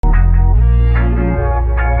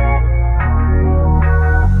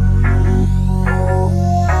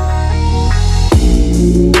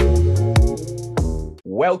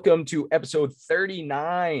Welcome to episode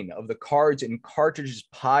 39 of the Cards and Cartridges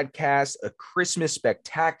podcast, a Christmas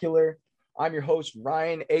spectacular. I'm your host,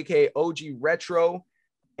 Ryan, aka OG Retro,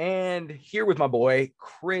 and here with my boy,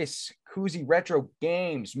 Chris, Koozie Retro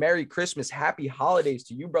Games. Merry Christmas, happy holidays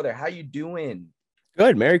to you, brother. How you doing?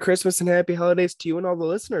 Good. Merry Christmas and happy holidays to you and all the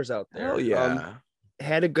listeners out there. Hell yeah.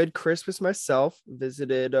 Had a good Christmas myself.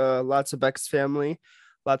 Visited lots of Beck's family,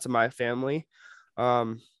 lots of my family.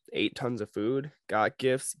 Ate tons of food, got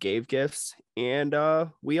gifts, gave gifts, and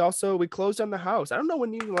we closed on the house. I don't know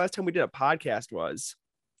when the last time we did a podcast was.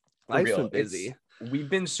 Life's been busy. We've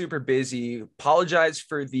been super busy. Apologize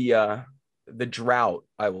for the drought,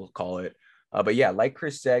 I will call it. But yeah, like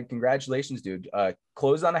Chris said, congratulations, dude.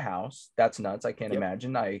 Closed on a house. That's nuts. I can't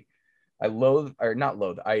imagine. I long for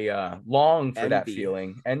that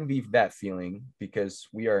feeling, envy that feeling, because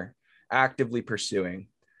we are actively pursuing.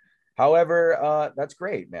 However, that's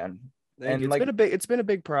great, man. And it's been a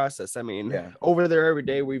big process. I mean, over there every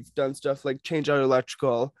day we've done stuff like change out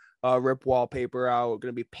electrical, rip wallpaper out. We're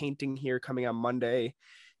gonna be painting here coming on Monday,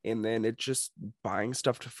 and then it's just buying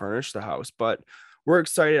stuff to furnish the house. But we're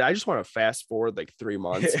excited. I just want to fast forward like 3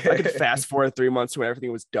 months. If I could fast forward 3 months to when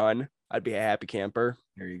everything was done, I'd be a happy camper.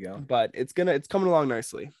 There you go. But it's coming along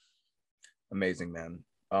nicely. Amazing, man.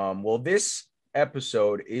 Well, this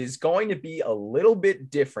episode is going to be a little bit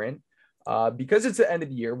different because it's the end of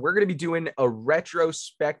the year. We're going to be doing a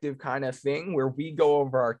retrospective kind of thing where we go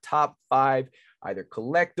over our top 5 either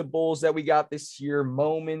collectibles that we got this year,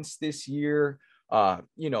 moments this year,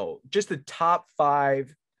 just the top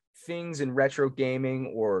 5 things in retro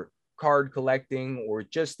gaming or card collecting or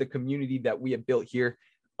just the community that we have built here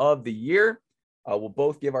of the year. We'll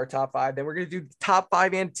both give our top 5. Then we're going to do top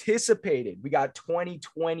 5 anticipated. We got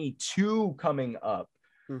 2022 coming up.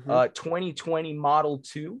 2020 Model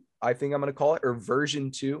 2, I think I'm going to call it, or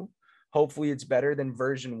version 2. Hopefully it's better than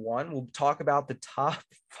version 1. We'll talk about the top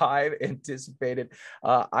 5 anticipated.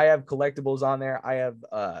 I have collectibles on there. I have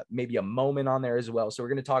maybe a moment on there as well. So we're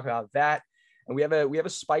going to talk about that. And we have a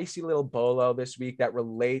spicy little bolo this week that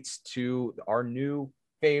relates to our new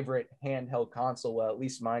favorite handheld console. Well, at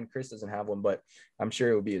least mine. Chris doesn't have one, but I'm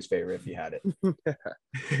sure it would be his favorite if he had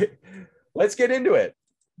it. Let's get into it.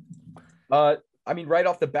 Right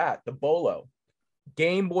off the bat, the bolo,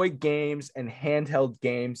 Game Boy games and handheld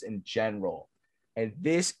games in general. And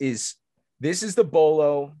this is the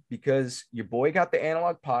bolo because your boy got the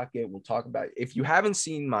Analog Pocket. We'll talk about it. If you haven't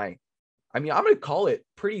seen I'm going to call it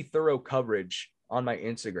pretty thorough coverage on my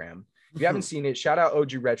Instagram. If you haven't seen it, shout out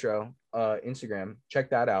OG Retro Instagram. Check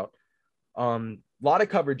that out. A lot of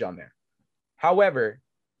coverage on there. However,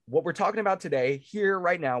 what we're talking about today here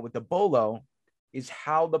right now with the bolo is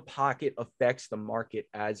how the Pocket affects the market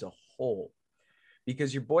as a whole.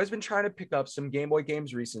 Because your boy's been trying to pick up some Game Boy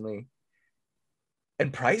games recently,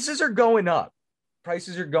 and prices are going up.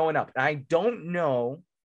 And I don't know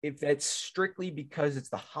if that's strictly because it's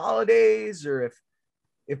the holidays or if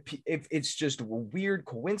it's just a weird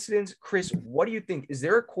coincidence. Chris, what do you think? Is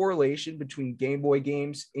there a correlation between Game Boy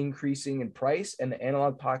games increasing in price and the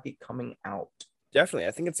Analog Pocket coming out? Definitely.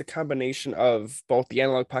 I think it's a combination of both the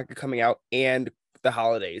Analog Pocket coming out and the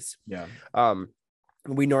holidays. Yeah.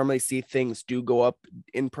 We normally see things do go up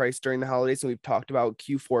in price during the holidays, and we've talked about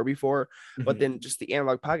Q4 before, but then just the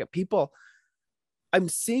Analog Pocket, I'm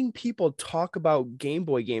seeing people talk about Game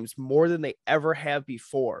Boy games more than they ever have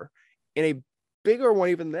before. In a bigger one,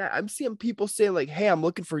 even that, I'm seeing people say like, hey, I'm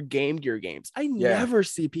looking for Game Gear games. I never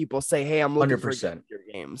see people say, hey, I'm looking 100%. For Game Gear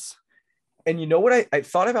games. And you know what I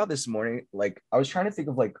thought about this morning? Like, I was trying to think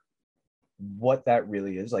of like what that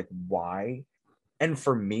really is, like why. And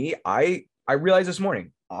for me, I realized this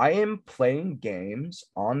morning, I am playing games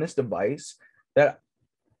on this device that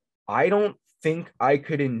I don't think I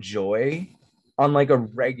could enjoy on like a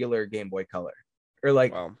regular Game Boy Color or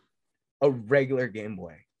like a regular Game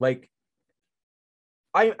Boy. Like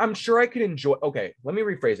I'm sure I could enjoy. Okay, let me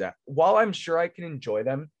rephrase that. While I'm sure I can enjoy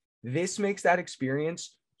them, this makes that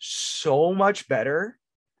experience so much better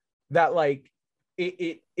that like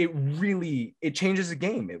it really changes the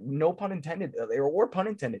game. No pun intended, or pun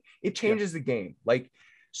intended. It changes the game. Like,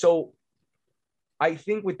 so I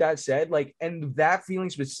think with that said, like, and that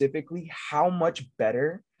feeling specifically, how much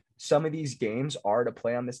better some of these games are to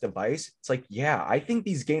play on this device. It's like, I think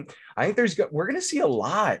we're going to see a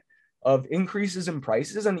lot of increases in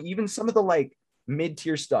prices and even some of the like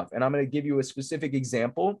mid-tier stuff. And I'm going to give you a specific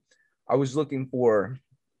example. I was looking for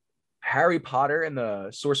Harry Potter and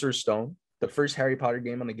the Sorcerer's Stone, the first Harry Potter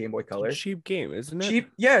game on the Game Boy Color. It's a cheap game, isn't it? Cheap,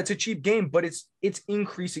 yeah, it's a cheap game, but it's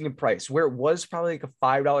increasing in price. Where it was probably like a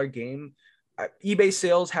 $5 game, eBay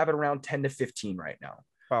sales have it around 10 to 15 right now.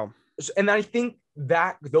 Wow. And I think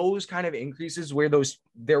that those kind of increases where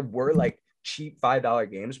there were like cheap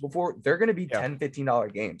 $5 games before, they're going to be Yeah.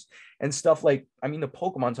 $10-15 games and stuff. Like, I mean, the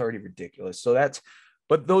Pokemon's already ridiculous, so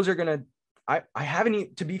but those are going to, I haven't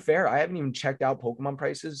even, to be fair, I haven't even checked out Pokemon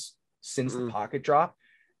prices since the Pocket drop,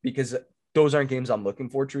 because those aren't games I'm looking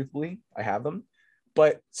for, truthfully. I have them,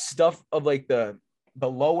 but stuff of like the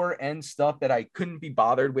lower end stuff that I couldn't be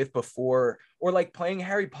bothered with before, or like playing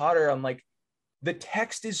Harry Potter on like, the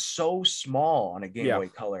text is so small on a Game Boy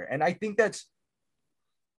Color. And I think that's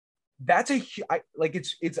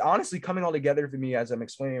it's honestly coming all together for me as I'm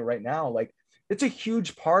explaining it right now. Like, it's a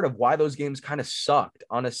huge part of why those games kind of sucked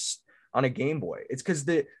on a Game Boy. It's because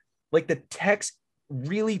the text,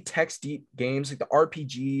 really text deep games like the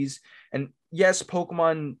RPGs, and yes,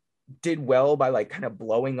 Pokemon did well by like kind of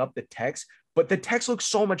blowing up the text, but the text looks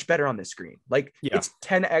so much better on the screen. Like, it's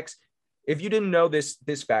 10x. If you didn't know this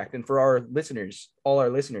fact, and for all our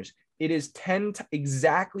listeners, it is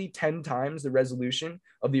exactly 10 times the resolution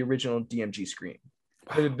of the original DMG screen.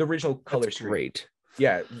 Wow. The original color That's screen. Great.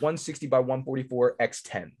 Yeah, 160 by 144 x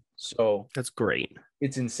 10. So that's great.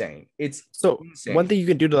 It's insane. Insane. One thing you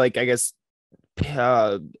can do to, like, I guess,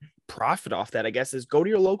 profit off that, I guess, is go to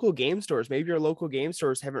your local game stores. Maybe your local game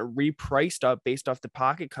stores haven't repriced up based off the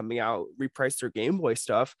Pocket coming out, repriced their Game Boy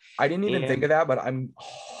stuff. I didn't even think of that, but I'm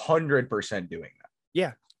 100% doing that.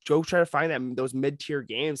 Yeah. Go try to find those mid-tier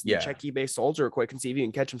games. Yeah. Check eBay Soldier real quick and see if you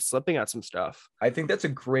can catch them slipping on some stuff. I think that's a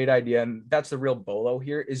great idea. And that's the real bolo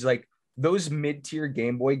here, is like those mid-tier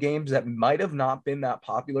Game Boy games that might have not been that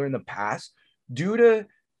popular in the past due to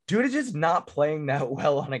just not playing that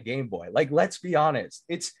well on a Game Boy. Like, let's be honest.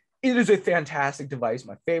 It is a fantastic device,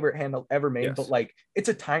 my favorite handheld ever made, but like, it's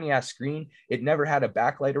a tiny ass screen. It never had a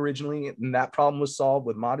backlight originally, and that problem was solved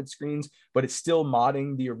with modded screens, but it's still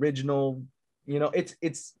modding the original. You know,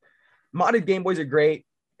 it's modded Game Boys are great,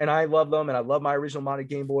 and I love them, and I love my original modded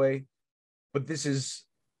Game Boy, but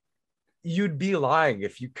you'd be lying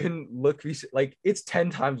if you couldn't look, like, it's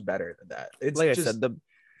 10 times better than that. It's like I said,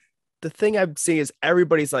 the thing I'm seeing is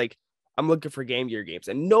everybody's like, I'm looking for Game Gear games,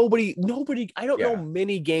 and nobody, I don't know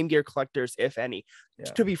many Game Gear collectors, if any.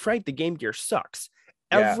 To be frank, the Game Gear sucks.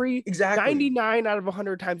 Every 99 out of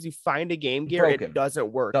 100 times you find a Game Gear, it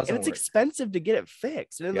doesn't work. And it's expensive to get it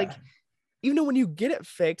fixed. And like, even when you get it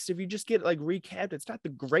fixed, if you just get it like recapped, it's not the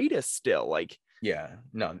greatest still. Like,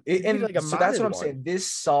 no. So that's what I'm saying.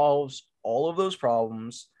 This solves all of those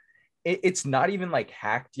problems. It's not even like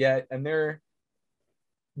hacked yet. And there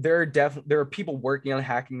are people working on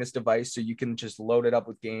hacking this device so you can just load it up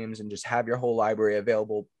with games and just have your whole library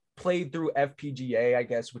available, played through FPGA, I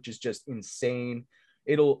guess, which is just insane.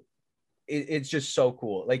 It's just so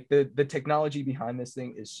cool. Like, the technology behind this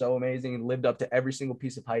thing is so amazing and lived up to every single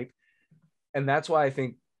piece of hype. And that's why I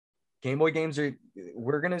think Game Boy games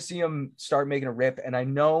we're going to see them start making a rip. And I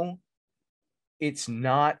know it's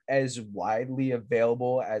not as widely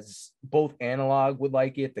available as both Analog would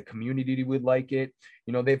like it, the community would like it.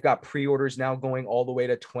 You know, they've got pre-orders now going all the way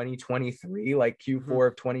to 2023, like Q4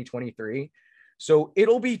 of 2023. So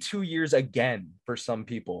it'll be 2 years again for some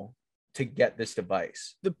people to get this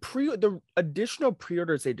device. The additional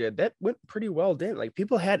pre-orders they did, that went pretty well, didn't? Like,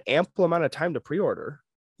 people had ample amount of time to pre-order.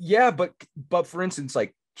 Yeah, but for instance,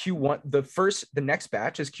 like Q1, the next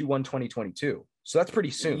batch is Q1 2022. So that's pretty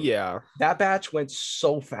soon. Yeah. That batch went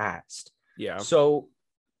so fast. Yeah. So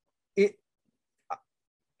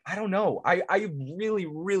I don't know. I really,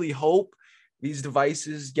 really hope these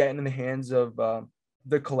devices get in the hands of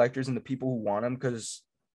the collectors and the people who want them, because,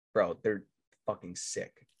 bro, they're fucking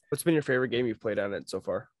sick. What's been your favorite game you've played on it so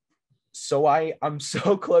far? So I'm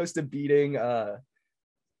so close to beating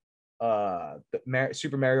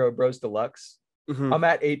Super Mario Bros. Deluxe. I'm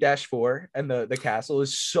at 8-4, and the castle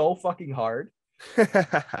is so fucking hard.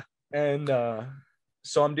 And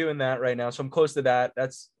so I'm doing that right now. So I'm close to that.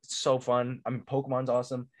 That's so fun. I mean, Pokemon's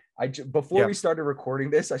awesome. Before we started recording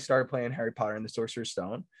this, I started playing Harry Potter and the Sorcerer's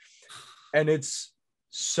Stone, and it's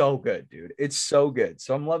so good, dude. It's so good.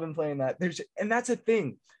 So I'm loving playing that. And that's a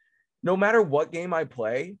thing. No matter what game I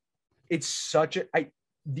play, it's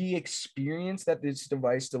the experience that this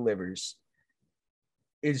device delivers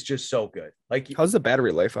is just so good. Like, how's the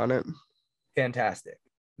battery life on it? Fantastic.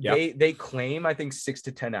 Yep. They claim, I think, 6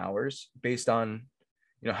 to 10 hours based on,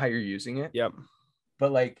 how you're using it. Yep.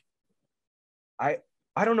 But like, I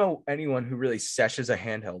don't know anyone who really sessions a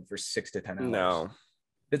handheld for 6 to 10 hours. No.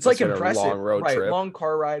 It's like impressive. Long road trip. Long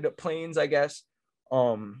car ride, planes, I guess.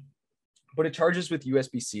 But it charges with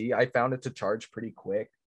USB-C. I found it to charge pretty quick.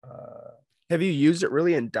 Have you used it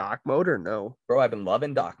really in dock mode or no? Bro, I've been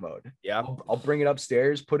loving dock mode. Yeah. I'll bring it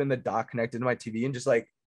upstairs, put in the dock connected to my TV, and just like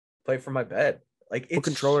play from my bed. Like, what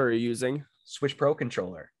controller are you using? Switch Pro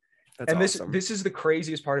controller. That's And awesome. this is the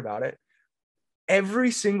craziest part about it.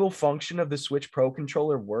 Every single function of the Switch Pro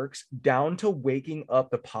controller works down to waking up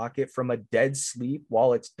the pocket from a dead sleep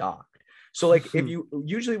while it's docked. So like if you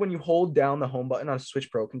usually when you hold down the home button on a Switch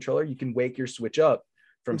Pro controller, you can wake your Switch up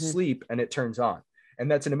from sleep and it turns on. And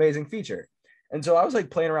that's an amazing feature. And so I was like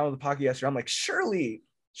playing around with the pocket yesterday. I'm like, surely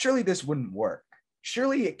this wouldn't work.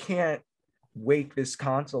 Surely it can't wake this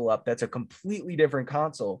console up. That's a completely different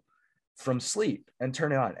console from sleep and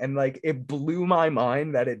turn it on. And like, it blew my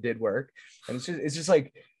mind that it did work. And it's just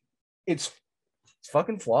like, it's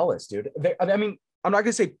fucking flawless, dude. I mean, I'm not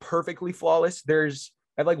gonna say perfectly flawless. I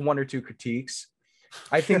have like one or two critiques.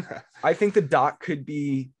 I think the dock could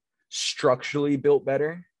be structurally built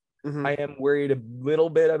better. I am worried a little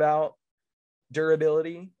bit about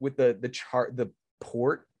durability with the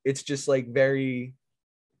port. It's just like we'll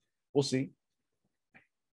see.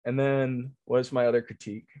 And then what's my other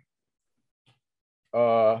critique?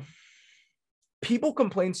 People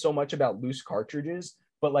complain so much about loose cartridges,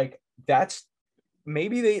 but like it's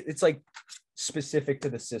like specific to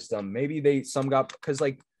the system. Maybe some got, because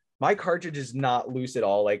like my cartridge is not loose at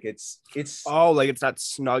all. Like it's like it's not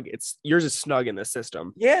snug. Yours is snug in the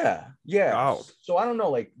system. Yeah. Oh. So I don't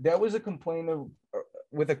know. Like that was a complaint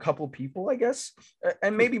with a couple people, I guess,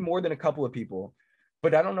 and maybe more than a couple of people.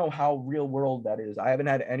 But I don't know how real world that is. I haven't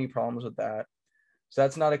had any problems with that. So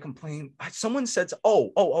that's not a complaint. Someone said,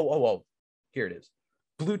 oh, here it is.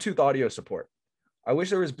 Bluetooth audio support. I wish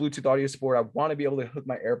there was Bluetooth audio support. I want to be able to hook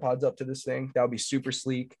my AirPods up to this thing. That would be super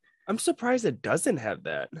sleek. I'm surprised it doesn't have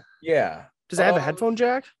that. Yeah. Does it have a headphone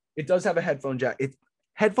jack? It does have a headphone jack. It's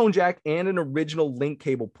headphone jack and an original link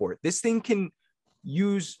cable port. This thing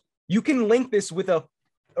you can link this with a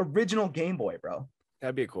original Game Boy, bro.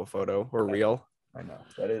 That'd be a cool photo or reel. I know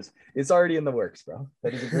it's already in the works, bro.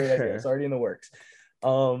 That is a great idea. It's already in the works.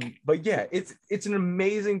 But yeah, it's an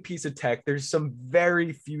amazing piece of tech. There's some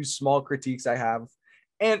very few small critiques I have.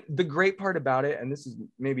 And the great part about it, and this is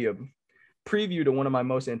maybe a preview to one of my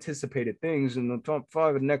most anticipated things in the top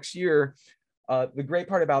 5 of next year. The great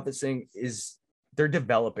part about this thing is they're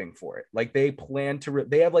developing for it. Like they plan to,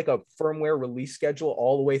 they have like a firmware release schedule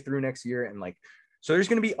all the way through next year. And like, so there's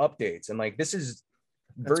going to be updates, and like, this is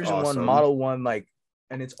version awesome. 1, model 1, like,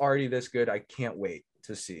 and it's already this good. I can't wait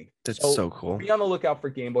to see. That's so cool. Be on the lookout for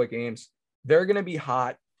Game Boy games. They're going to be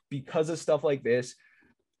hot because of stuff like this.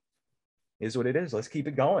 Is what it is. Let's keep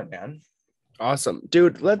it going, man. Awesome,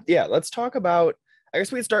 dude. Let's talk about, I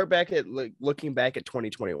guess we can start back at looking back at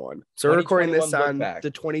 2021. So we're recording this on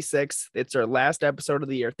the 26th. It's our last episode of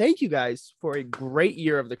the year. Thank you guys for a great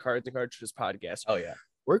year of the Cards and Cartridges podcast. Oh yeah.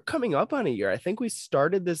 We're coming up on a year. I think we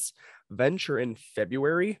started this venture in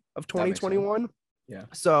February of 2021. Yeah.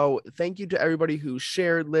 So thank you to everybody who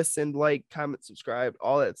shared, listened, liked, comment, subscribed,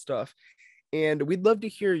 all that stuff. And we'd love to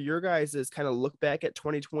hear your guys' kind of look back at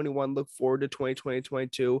 2021, look forward to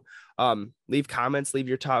 2022. Leave comments, leave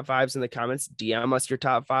your top 5s in the comments. DM us your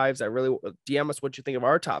top 5s. DM us what you think of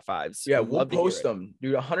our top 5s. Yeah, we'll post them,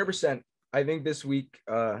 dude. 100%. I think this week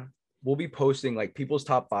we'll be posting like people's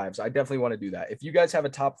top 5s. I definitely want to do that. If you guys have a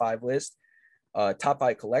top 5 list, top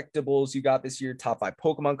 5 collectibles you got this year, top 5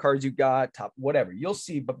 Pokemon cards you got, top whatever, you'll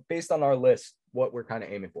see. But based on our list, what we're kind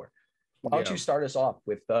of aiming for. Why don't you start us off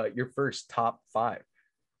with your first top 5?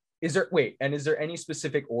 Is there any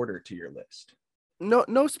specific order to your list?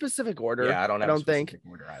 No specific order. Yeah, I don't think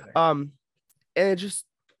order either. And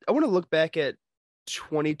I want to look back at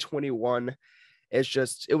 2021.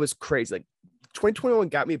 It was crazy. Like 2021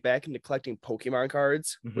 got me back into collecting Pokemon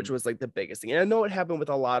cards, which was like the biggest thing. And I know it happened with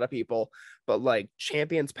a lot of people, but like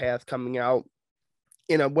Champion's Path coming out,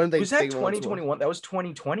 one of the, was that 2021? That was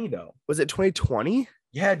 2020 though. Was it 2020?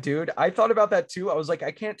 Yeah, dude. I thought about that too. I was like,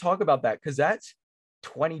 I can't talk about that because that's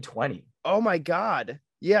 2020. Oh my God.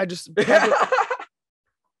 Yeah, just the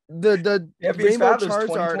Rainbow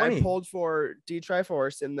Charizard I pulled for D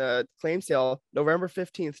Triforce in the claim sale November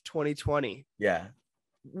 15th, 2020. Yeah.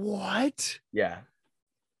 What? Yeah.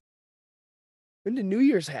 When did New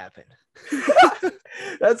Year's happen?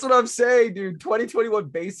 That's what I'm saying, dude. 2021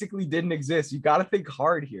 basically didn't exist. You got to think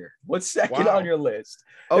hard here. What's second on your list?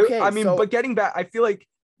 Okay. I mean, but getting back, I feel like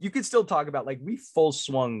you could still talk about like we full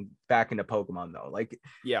swung back into Pokemon though. Like,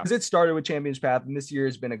 yeah, because it started with Champion's Path and this year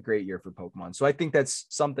has been a great year for Pokemon. So I think that's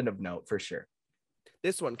something of note for sure.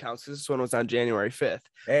 This one counts because this one was on January 5th.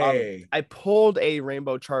 Hey. I pulled a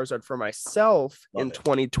Rainbow Charizard for myself in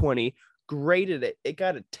 2020. Graded it. It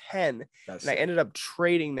got a 10. That's and I ended up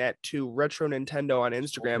trading that to Retro Nintendo on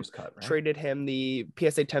Instagram. Cut, right? Traded him the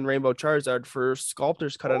PSA 10 Rainbow Charizard for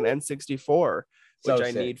Sculptor's Cut on N64, which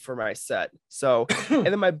I need for my set. So, and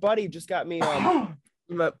then my buddy just got me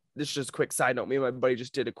This is just a quick side note. Me and my buddy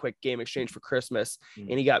just did a quick game exchange for Christmas, Mm.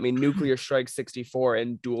 and he got me Nuclear Strike 64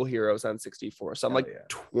 and Dual Heroes on 64. So I'm Hell like yeah.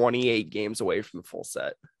 28 games away from the full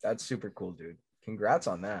set. That's super cool, dude. Congrats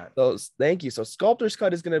on that So thank you. So Sculptor's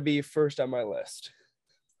Cut is going to be first on my list.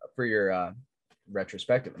 for your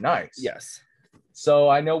retrospective. Nice. Yes. So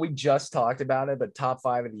I know we just talked about it, but top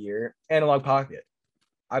 5 of the year, Analog Pocket.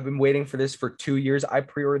 I've been waiting for this for 2 years. I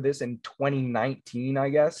pre-ordered this in 2019, I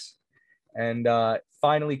guess. And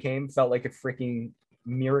finally came, felt like a freaking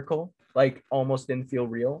miracle. Like almost didn't feel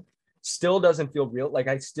real. Still doesn't feel real. Like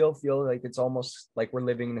I still feel like it's almost like we're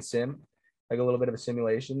living in a sim, like a little bit of a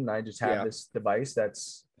simulation. And I just have this device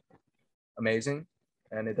that's amazing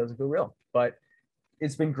and it doesn't feel real. But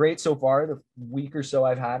it's been great so far. The week or so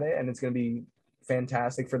I've had it, and it's going to be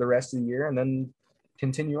fantastic for the rest of the year and then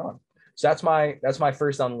continue on. So that's my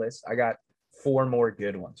first on the list. I got 4 more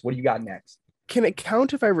good ones. What do you got next? Can it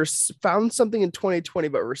count if I found something in 2020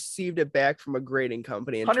 but received it back from a grading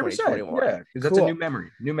company in 2021? Yeah, because that's a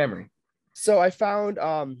new memory. So I found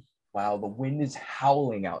wow, the wind is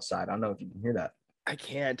howling outside. I don't know if you can hear that. I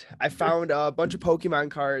can't. I found a bunch of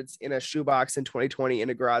Pokemon cards in a shoebox in 2020 in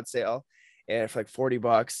a garage sale, and for like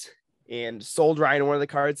 $40, and sold Ryan one of the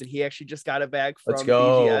cards, and he actually just got it back from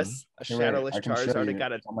BGS, a Shadowless Charizard. I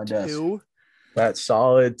got a 2. That's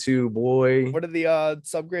solid 2, boy. What are the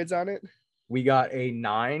subgrades on it? We got a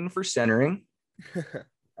 9 for centering.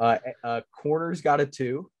 Corners got a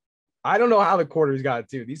 2. I don't know how the corners got a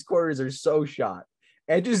 2. These corners are so shot.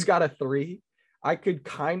 Edges got a 3. I could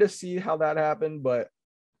kind of see how that happened,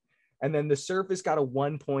 and then the surface got a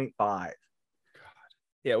 1.5. God.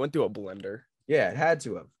 Yeah, it went through a blender. Yeah, it had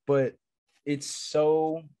to have, but it's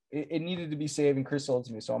it needed to be saved and Chris sold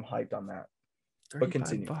to me, so I'm hyped on that. But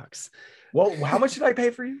continue. $35. Well, how much did I pay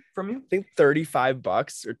from you? I think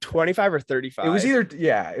 $35 or 25 or 35. It was either,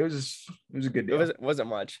 yeah, it was a good deal. It wasn't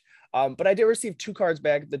much. But I did receive 2 cards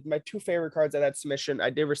back. My 2 favorite cards of that submission. I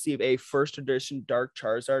did receive a first edition Dark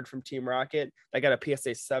Charizard from Team Rocket. I got a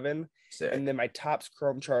PSA 7. Sick. And then my Topps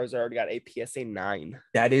Chrome Charizard got a PSA 9.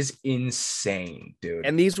 That is insane, dude.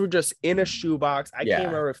 And these were just in a shoebox. I can't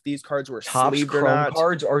remember if these cards were Topps sleeved Chrome or not.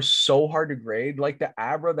 cards are so hard to grade. Like the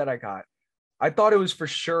Abra that I got, I thought it was for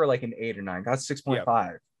sure like an 8 or 9. Got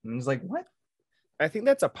 6.5. And I was like, what? I think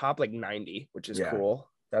that's a pop like 90, which is cool.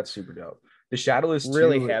 That's super dope. The Shadowless 2,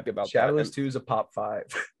 really happy about Shadowless that. 2 is a pop 5.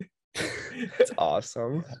 That's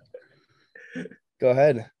awesome. Go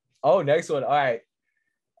ahead. Oh, next one. All right.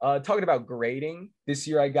 Talking about grading. This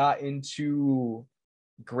year I got into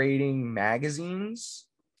grading magazines.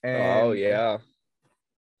 And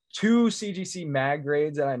 2 CGC mag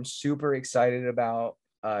grades that I'm super excited about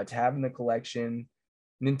to have in the collection.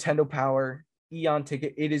 Nintendo Power Eon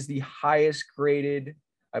Ticket. It is the highest graded,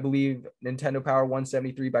 I believe, Nintendo Power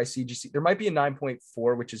 173 by CGC. There might be a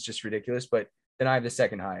 9.4, which is just ridiculous, but then I have the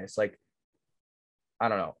second highest. Like, I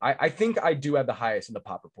don't know. I think I do have the highest in the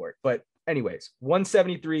pop report. But anyways,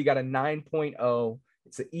 173 got a 9.0.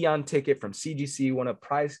 It's the Eon Ticket from CGC, one of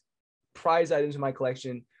prize items in my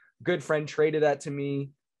collection. Good friend traded that to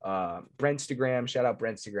me. Brentstagram, shout out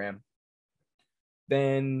Brentstagram.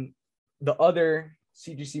 Then the other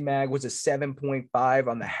CGC mag was a 7.5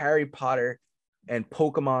 on the Harry Potter and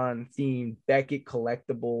Pokemon themed Beckett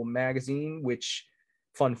Collectible magazine, which,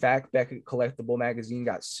 fun fact, Beckett Collectible magazine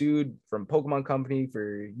got sued from Pokemon Company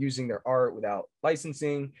for using their art without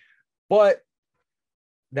licensing. But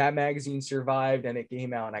that magazine survived and it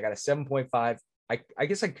came out and I got a 7.5. I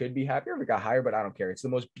guess I could be happier if it got higher, but I don't care. It's the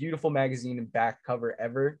most beautiful magazine and back cover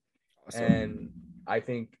ever. Awesome. And I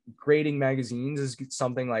think grading magazines is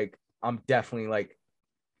something like I'm definitely like,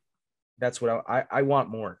 that's what I want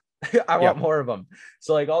more. I want more of them.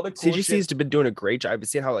 So like all the cool CGC's been doing a great job. I've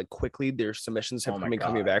seen how like quickly their submissions have been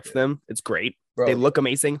coming back for them. It's great. Bro, they look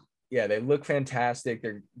amazing. Yeah, they look fantastic.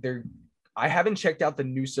 They're I haven't checked out the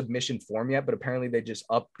new submission form yet, but apparently they just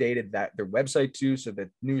updated their website too. So the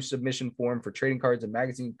new submission form for trading cards and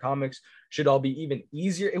magazine comics should all be even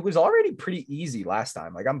easier. It was already pretty easy last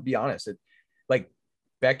time. Like I'm gonna be honest, like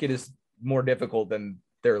Beckett is more difficult than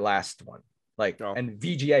their last one. Like and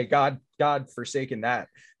VGA, God forsaken that.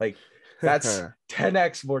 Like that's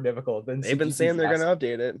 10x more difficult than they've been saying they're gonna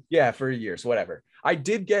update it. Yeah, for years, whatever. I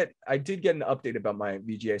did get an update about my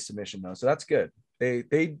VGA submission though, so that's good. They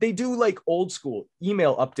do like old school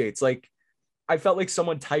email updates. Like I felt like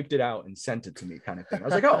someone typed it out and sent it to me, kind of thing. I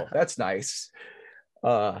was like, oh, that's nice.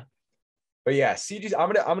 But yeah, CGC.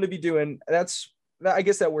 I'm gonna be doing that's. I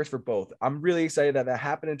guess that works for both. I'm really excited that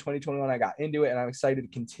happened in 2021. I got into it and I'm excited to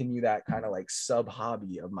continue that kind of like sub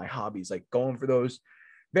hobby of my hobbies, like going for those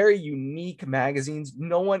very unique magazines.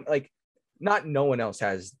 No one else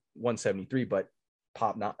has 173, but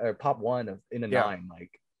pop not or pop one in a Yeah. 9.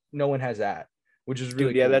 Like no one has that, which is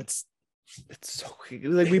really Dude, yeah, cool. it's so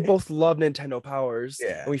cool. Like we both love Nintendo Powers,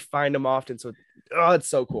 Yeah. and we find them often. So, oh, it's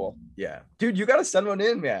so cool. Yeah, dude, you gotta send one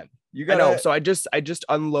in, man. You I know. gotta. So I just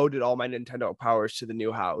unloaded all my Nintendo Powers to the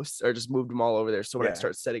new house, or just moved them all over there. So when I Yeah.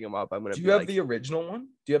 start setting them up, I'm gonna Do be you have like, the original one?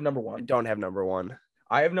 Do you have number I one? don't have number one.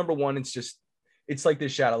 I have number one. It's like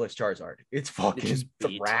this Shadowless Charizard. It's fucking just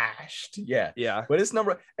beat. thrashed. Yeah. Yeah. But it's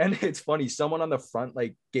number, and it's funny. Someone on the front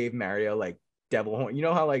like gave Mario like devil horn. You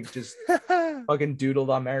know how like just fucking doodled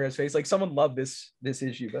on Mario's face. Like someone loved this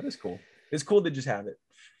issue, but it's cool. It's cool to just have it.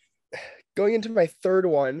 Going into my third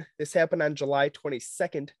one, this happened on July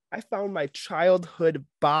 22nd. I found my childhood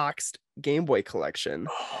boxed Game Boy collection.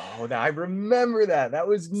 Oh, I remember that. That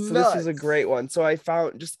was nuts. So this was a great one. So I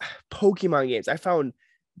found just Pokemon games. I found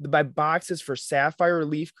my boxes for Sapphire,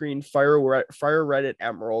 Leaf Green, Fire Red, and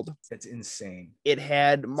Emerald. It's insane. It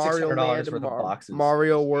had Mario $600 Land, worth of boxes.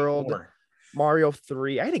 Mario World, More. Mario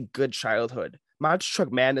 3. I had a good childhood. Monster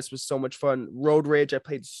Truck Madness was so much fun. Road Rage, I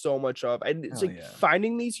played so much of. It's like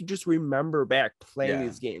finding these, you just remember back playing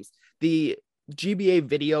these games. The GBA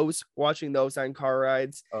videos, watching those on car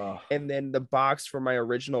rides, and then the box for my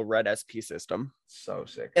original Red SP system. So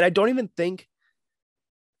sick. And I don't even think,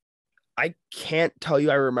 I can't tell you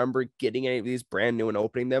I remember getting any of these brand new and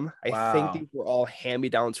opening them. I think these were all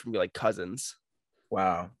hand-me-downs from like cousins.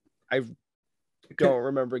 Wow. I don't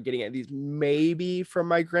remember getting any of these, maybe from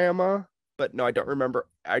my grandma. But no, I don't remember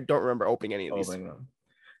opening any of these.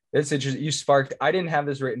 It's interesting. You sparked. I didn't have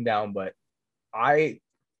this written down, but my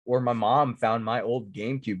mom found my old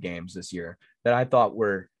GameCube games this year that I thought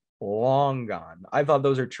were long gone. I thought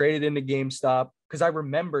those are traded into GameStop because I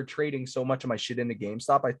remember trading so much of my shit into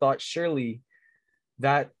GameStop. I thought surely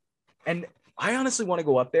that, and I honestly want to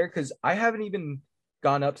go up there because I haven't even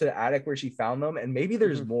gone up to the attic where she found them, and maybe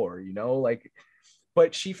there's more, you know, like.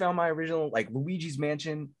 But she found my original like Luigi's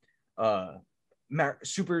Mansion,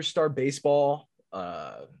 Superstar Baseball,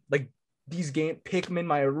 like these Pikmin,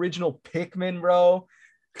 my original Pikmin, bro.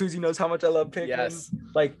 Kuzi knows how much I love Pikmin. Yes.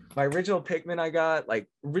 Like my original Pikmin I got, like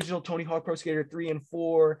original Tony Hawk Pro Skater 3 and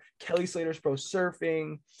 4, Kelly Slater's Pro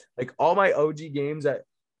Surfing, like all my OG games that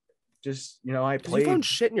just, you know, I played. You found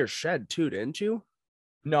shit in your shed too, didn't you?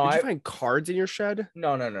 No, Did you find cards in your shed?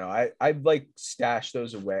 No. I like stashed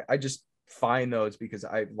those away. I just find those because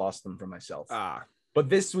I lost them for myself. But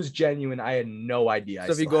this was genuine. I had no idea.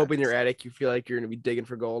 So if you go up in your attic, you feel like you're gonna be digging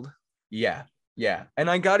for gold. Yeah. And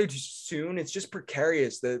I got it soon. It's just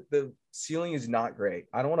precarious. The ceiling is not great.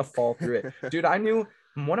 I don't want to fall through it. Dude, I knew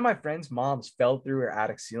one of my friends' moms fell through her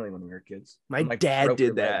attic ceiling when we were kids. My dad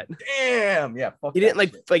did that. Damn. Yeah. He didn't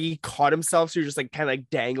like he caught himself, so you're just like kind of like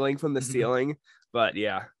dangling from the ceiling. But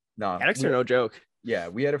yeah. No. Attics are no joke. Yeah.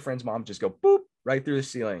 We had a friend's mom just go boop right through the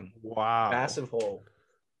ceiling. Wow. Massive hole.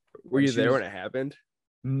 Were you there when it happened?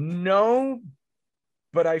 No,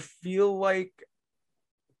 but I feel like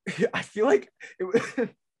it was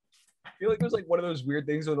like one of those weird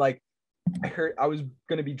things where like I heard I was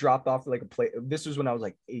gonna be dropped off for like a play. This was when I was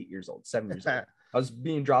like 7 years old. I was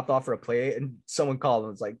being dropped off for a play, and someone called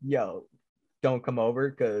and was like, "Yo, don't come over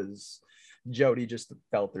because Jody just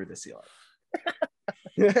fell through the ceiling."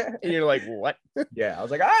 And you're like, "What?" Yeah, I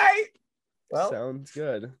was like, "All right, well, sounds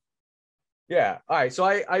good." Yeah, all right. So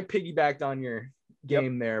I piggybacked on your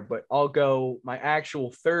game there, but I'll go my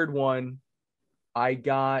actual third one. I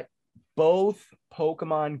got both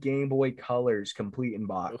Pokemon Game Boy Colors complete in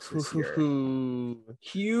box this year.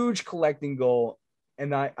 Huge collecting goal.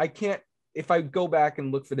 And I can't, if I go back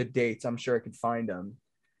and look for the dates, I'm sure I could find them.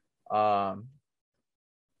 I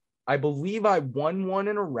believe I won one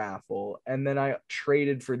in a raffle and then I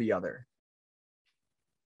traded for the other.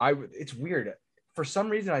 It's weird. For some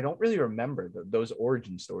reason, I don't really remember those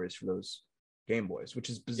origin stories for those Game Boys, which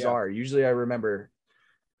is bizarre. Yeah. Usually I remember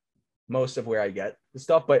most of where I get the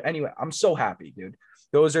stuff. But anyway, I'm so happy, dude.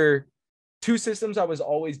 Those are two systems I was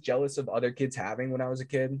always jealous of other kids having when I was a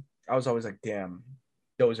kid. I was always like, damn,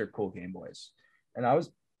 those are cool Game Boys. And I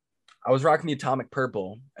was rocking the Atomic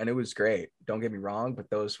Purple and it was great. Don't get me wrong, but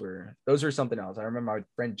those were something else. I remember my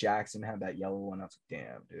friend Jackson had that yellow one. I was like,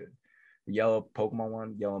 damn, dude. The yellow Pokemon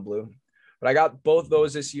one, yellow and blue. But I got both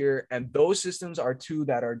those this year. And those systems are two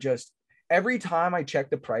that are just, every time I check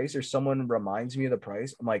the price or someone reminds me of the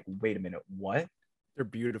price, I'm like, wait a minute, what? They're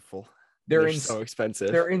beautiful. They're so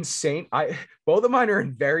expensive. They're insane. Both of mine are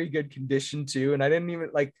in very good condition too. And I didn't even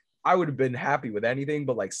I would have been happy with anything,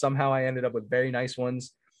 but like somehow I ended up with very nice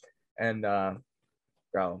ones. And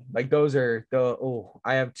bro, like those are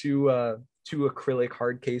I have two acrylic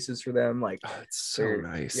hard cases for them. Like it's so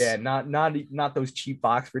nice. Yeah, not those cheap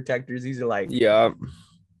box protectors. These are like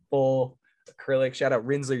full acrylic. Shout out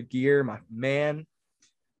Rinsler Gear, my man.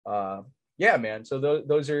 Yeah, man. So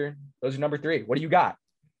those are number 3. What do you got?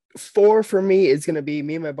 4 for me is going to be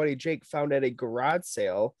me and my buddy Jake found at a garage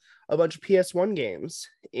sale a bunch of PS1 games,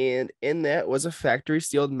 and in that was a factory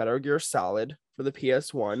sealed Metal Gear Solid for the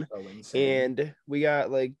PS1. So insane. And we got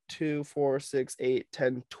like 2, 4, 6, 8,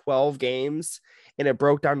 10, 12 games, and it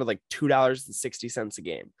broke down to like $2.60 a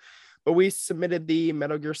game. But we submitted the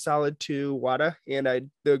Metal Gear Solid to WADA, and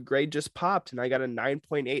the grade just popped, and I got a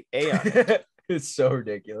 9.8 A on it. It's so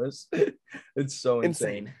ridiculous. It's so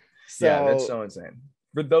insane. So, yeah, that's so insane.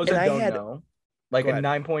 For those that don't know, like a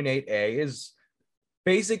 9.8 A is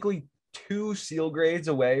basically 2 seal grades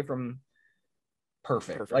away from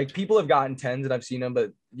perfect. Like people have gotten 10s and I've seen them,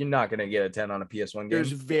 but you're not going to get a 10 on a PS1 game.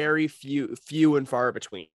 There's very few and far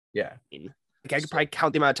between. Yeah. Like I could probably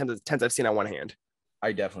count the amount of 10s I've seen on one hand.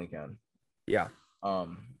 I definitely can. Yeah.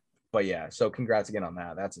 But yeah, so congrats again on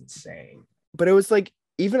that. That's insane. But it was like,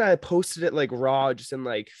 even I posted it like raw, just in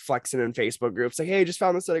like flexing in Facebook groups, like, hey, just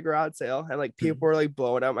found this at a garage sale. And like people were like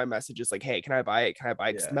blowing out my messages, like, hey, can I buy it? Can I buy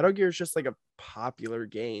it? Because Metal Gear is just like a popular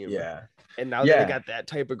game. Yeah. And now that I got that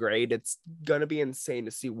type of grade, it's gonna be insane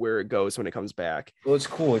to see where it goes when it comes back. Well, it's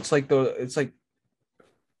cool. It's like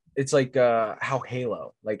how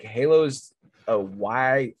Halo is a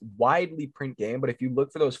widely print game, but if you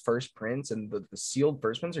look for those first prints and the sealed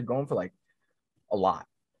first prints are going for like a lot.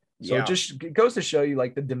 So it goes to show you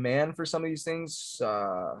like the demand for some of these things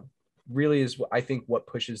really is, I think, what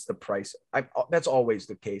pushes the price. That's always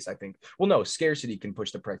the case, I think. Well, no, scarcity can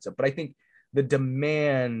push the price up, but I think the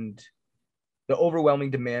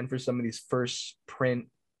overwhelming demand for some of these first print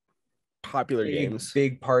popular games,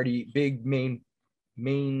 big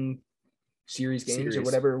main series games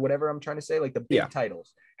or whatever I'm trying to say, like the big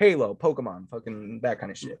titles, Halo, Pokemon, fucking that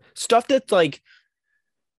kind of shit. Stuff that like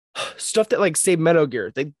say Metal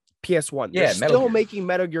Gear, PS1. They're still making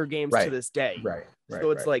Metal Gear games to this day. Right.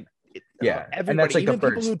 So it's like, everybody, and that's like even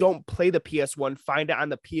people who don't play the PS1 find it on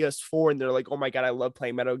the PS4 and they're like, oh my God, I love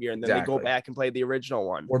playing Metal Gear. And then they go back and play the original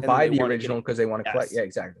one. Or buy the original because they want to collect. Yeah,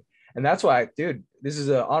 exactly. And that's why, dude, this is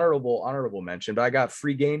an honorable mention, but I got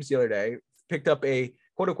free games the other day, picked up a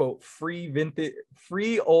quote unquote free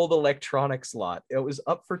old electronic slot. It was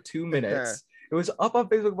up for 2 minutes. It was up on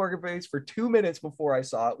Facebook Marketplace for 2 minutes before I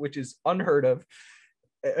saw it, which is unheard of.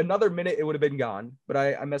 Another minute, it would have been gone. But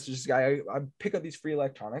I messaged this guy. I pick up these free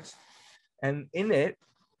electronics. And in it,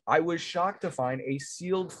 I was shocked to find a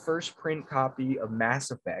sealed first print copy of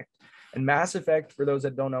Mass Effect. And Mass Effect, for those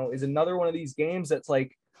that don't know, is another one of these games that's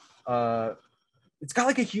like, it's got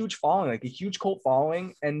like a huge following, like a huge cult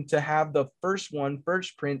following. And to have the first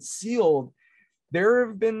print sealed, there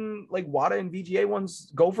have been like WADA and VGA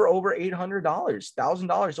ones go for over $800,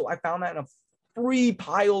 $1,000. So I found that in a free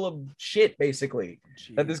pile of shit, basically.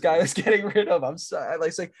 Jeez. That this guy is getting rid of. I'm sorry.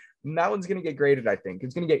 Like that one's gonna get graded. I think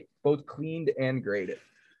it's gonna get both cleaned and graded.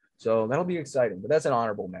 So that'll be exciting. But that's an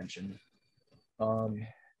honorable mention.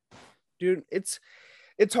 Dude, it's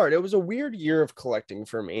hard. It was a weird year of collecting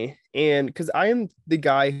for me, and because I am the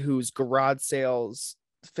guy who's garage sales,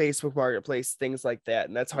 Facebook Marketplace, things like that,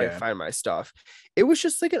 and that's how I find my stuff. It was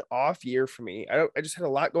just like an off year for me. I just had a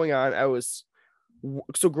lot going on.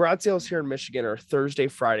 So garage sales here in Michigan are Thursday,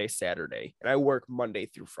 Friday, Saturday, and I work Monday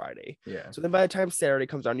through Friday. Yeah. So then by the time Saturday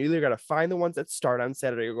comes on, you either got to find the ones that start on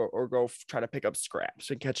Saturday or go try to pick up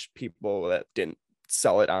scraps and catch people that didn't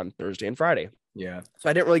sell it on Thursday and Friday. Yeah. So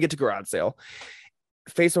I didn't really get to garage sale.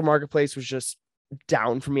 Facebook Marketplace was just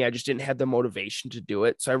down for me. I just didn't have the motivation to do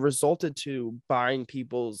it. So I resulted to buying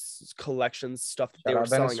people's collections, stuff that they were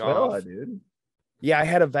selling off. Dude. Yeah, I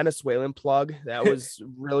had a Venezuelan plug. That was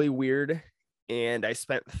really weird. And I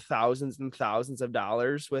spent thousands and thousands of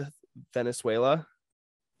dollars with Venezuela.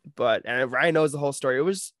 And Ryan knows the whole story. It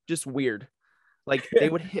was just weird. Like they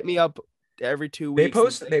would hit me up every 2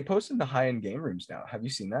 weeks. They post in the high-end game rooms now. Have you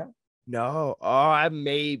seen that? No. Oh,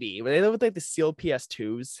 maybe. But they live with like the sealed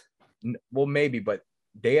PS2s. Well, maybe, but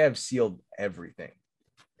they have sealed everything.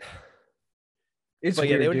 It's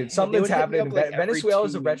weird, dude. Something's happening. Venezuela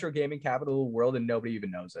is the retro gaming capital of the world, and nobody even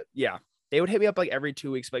knows it. Yeah. They would hit me up like every 2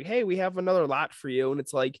 weeks, like, hey, we have another lot for you. And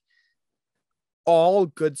it's like all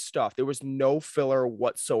good stuff. There was no filler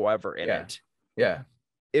whatsoever in it. Yeah.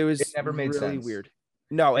 It never made really sense. Weird.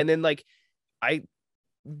 No. And then like I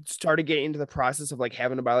started getting into the process of like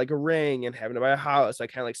having to buy like a ring and having to buy a house. I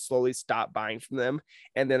kind of like slowly stopped buying from them.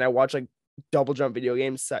 And then I watched like Double Jump video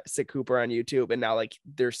games, Sick Cooper on YouTube. And now like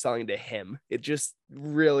they're selling to him. It's just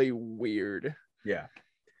really weird. Yeah.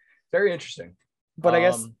 Very interesting. But I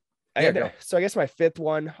guess so I guess my fifth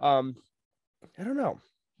one, I don't know.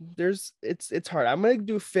 It's hard. I'm gonna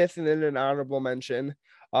do fifth and then an honorable mention.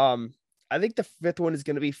 I think the fifth one is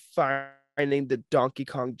going to be finding the Donkey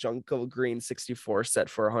Kong Jungle Green 64 set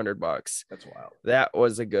for $100. That's wild. That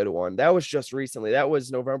was a good one. That was just recently. That was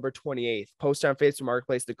November 28th. Post on Facebook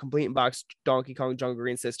Marketplace, the complete box Donkey Kong Jungle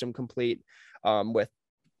Green system complete with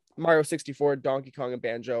Mario 64, Donkey Kong, and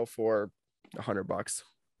Banjo for $100.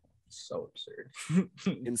 So absurd.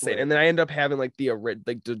 Insane. And then I ended up having like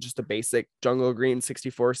just the basic Jungle Green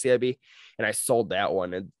 64 CIB, and I sold that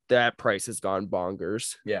one, and that price has gone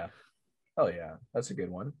bonkers. Yeah. Oh yeah, that's a good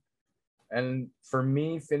one. And for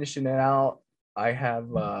me, finishing it out, I have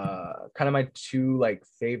kind of my two like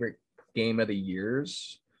favorite game of the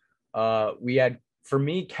years. We had, for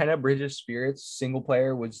me, Kenna Bridges Spirits single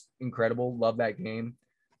player was incredible. Love that game.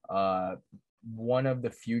 One of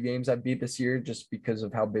the few games I beat this year just because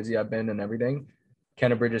of how busy I've been and everything.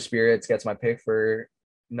 Kenna Bridges Spirits gets my pick for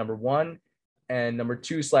number one. And number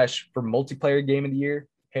two / for multiplayer game of the year,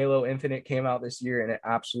 Halo Infinite came out this year, and it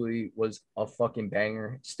absolutely was a fucking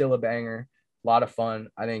banger. Still a banger. A lot of fun.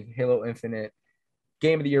 I think Halo Infinite,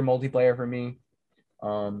 game of the year multiplayer for me.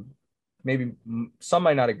 Maybe some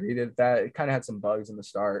might not agree with that. It kind of had some bugs in the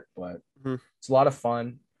start, but it's a lot of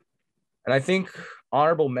fun. And I think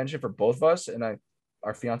honorable mention for both of us, and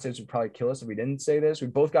our fiancés would probably kill us if we didn't say this. We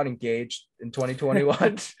both got engaged in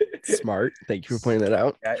 2021. Smart. Thank you for pointing that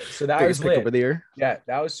out. Yeah, so that was lit. Over the year. Yeah,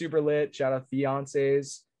 that was super lit. Shout out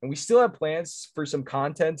fiancés. And we still have plans for some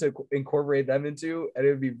content to incorporate them into, and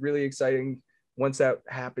it would be really exciting once that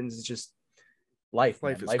happens. It's just life.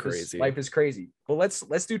 Life is crazy. Life is crazy. But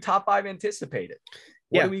let's do top 5 anticipated.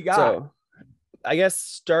 What do we got? So I guess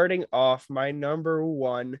starting off, my number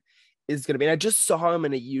one is going to be, and I just saw him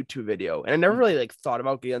in a YouTube video, and I never really like thought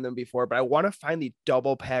about getting them before, but I want to find the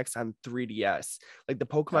double packs on 3DS, like the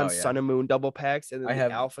Pokemon Sun and Moon double packs, and then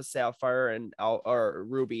the Alpha Sapphire and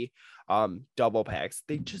Ruby double packs.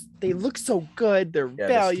 They look so good. They're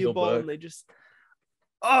valuable, and they just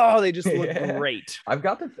look great. I've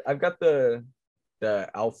got the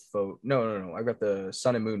Alpha. No. I've got the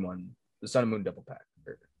Sun and Moon one, the Sun and Moon double pack.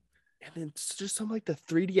 And then just some like the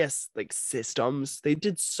 3DS like systems. They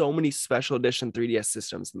did so many special edition 3DS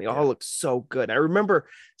systems, and they all look so good. I remember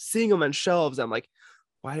seeing them on shelves. I'm like,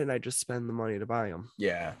 why didn't I just spend the money to buy them?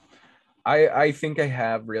 Yeah, I think I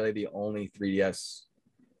have really the only 3DS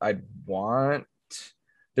I'd want.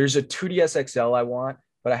 There's a 2DS XL I want,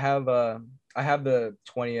 but I have the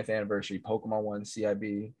 20th anniversary Pokemon one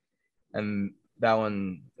CIB, and that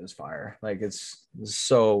one is fire. Like it's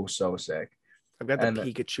so sick. I've got the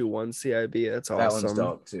Pikachu one CIB. That's awesome. That one's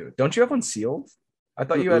dope too. Don't you have one sealed? I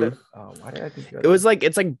thought you had it. Oh, why did I think you had it? Was like,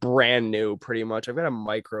 it's like brand new pretty much. I've got a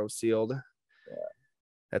micro sealed. Yeah.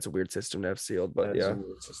 That's a weird system to have sealed, but That's a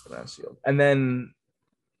weird system to have sealed. And then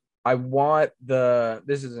I want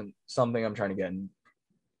this isn't something I'm trying to get in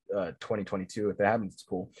 2022. If it happens, it's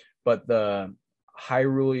cool. But the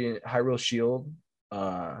Hyrule Shield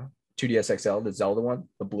 2DS XL, the Zelda one,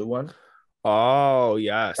 the blue one. Oh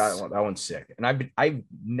yes, that one's sick. And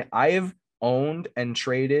I've owned and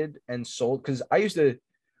traded and sold, because I used to,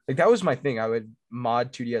 like, that was my thing. I would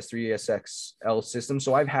mod 2DS 3DS XL systems,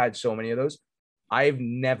 so I've had so many of those. I've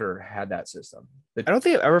never had that system. I don't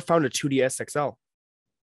think I've ever found a 2DS XL.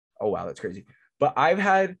 Oh wow, that's crazy. But I've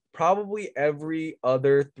had probably every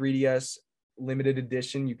other 3DS limited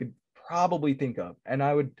edition you could probably think of, and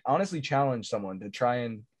I would honestly challenge someone to try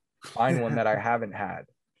and find one that I haven't had.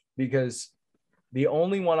 Because the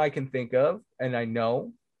only one I can think of, and I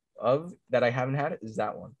know of that I haven't had, is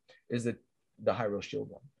that one, is the Hyrule Shield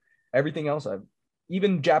one. Everything else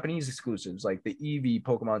even Japanese exclusives like the Eevee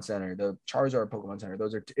Pokemon Center, the Charizard Pokemon Center.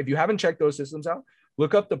 Those are, if you haven't checked those systems out,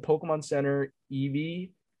 look up the Pokemon Center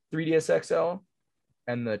Eevee 3DS XL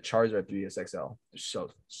and the Charizard 3DS XL. They're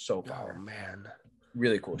so fire. Oh man,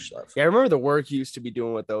 really cool stuff. Yeah, I remember the work you used to be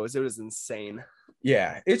doing with those. It was insane.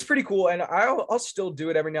 Yeah, it's pretty cool, and I'll still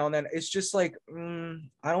do it every now and then. It's just like I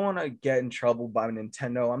don't want to get in trouble by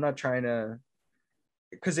Nintendo. I'm not trying to,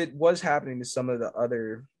 because it was happening to some of the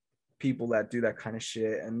other people that do that kind of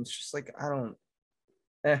shit, and it's just like I don't,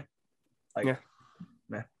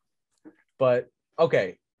 But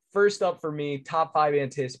okay, first up for me, top 5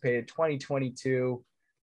 anticipated 2022.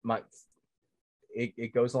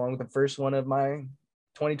 It goes along with the first one of my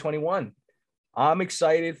 2021. I'm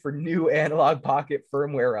excited for new Analog Pocket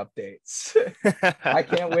firmware updates. I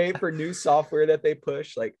can't wait for new software that they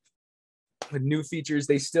push, like with new features.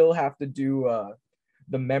 They still have to do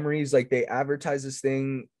the memories. Like they advertise this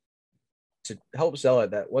thing to help sell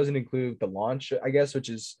it that wasn't included with the launch, I guess, which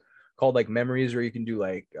is called like memories, where you can do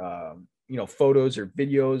like photos or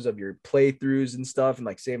videos of your playthroughs and stuff, and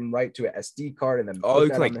like save them right to an SD card, and then Oh, you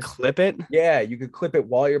can like clip it. Yeah, you could clip it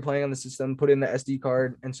while you're playing on the system, put in the SD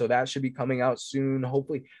card, and so that should be coming out soon.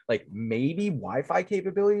 Hopefully, like maybe Wi-Fi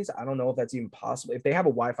capabilities. I don't know if that's even possible. If they have a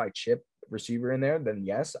Wi-Fi chip receiver in there, then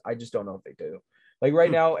yes. I just don't know if they do. Like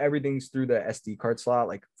right now, everything's through the SD card slot.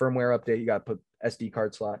 Like firmware update, you got to put SD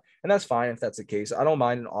card slot, and that's fine if that's the case. I don't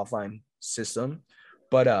mind an offline system,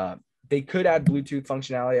 but they could add Bluetooth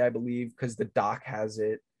functionality, I believe, because the dock has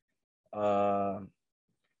it. Then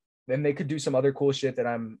they could do some other cool shit that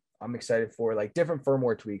I'm excited for, like different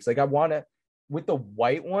firmware tweaks. Like I want to, with the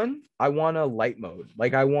white one, I want a light mode.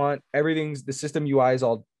 Like I want the system UI is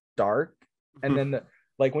all dark, and then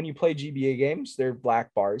like when you play GBA games, they're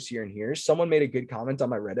black bars here and here. Someone made a good comment on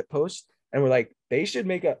my Reddit post, and we're like, they should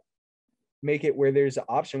make it where there's an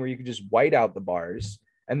option where you could just white out the bars,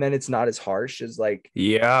 and then it's not as harsh as like.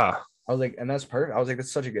 Yeah. I was like, and that's perfect. I was like,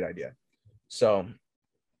 that's such a good idea. So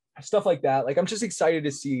stuff like that. Like I'm just excited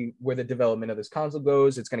to see where the development of this console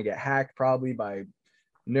goes. It's going to get hacked probably by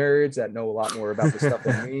nerds that know a lot more about this stuff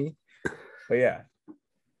than me. But yeah,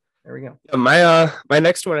 there we go. My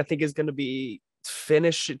next one I think is going to be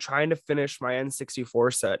trying to finish my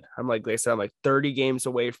N64 set. I'm like I said, I'm like 30 games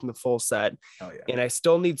away from the full set. Oh, yeah. And I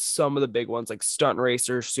still need some of the big ones like Stunt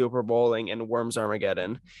Racer, Super Bowling, and Worms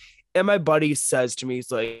Armageddon. And my buddy says to me,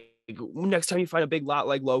 he's like, next time you find a big lot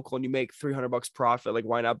like local and you make $300 profit, like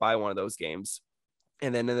why not buy one of those games?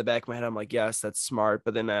 And then in the back of my head, I'm like, yes, that's smart.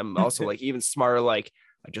 But then I'm also like even smarter, like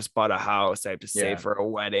I just bought a house, I have to save for a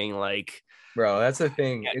wedding. Like, bro, that's the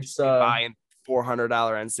thing. It's buying $400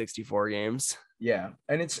 N64 games. Yeah,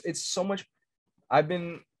 and it's so much. I've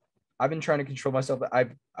been trying to control myself.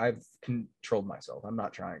 I've controlled myself. I'm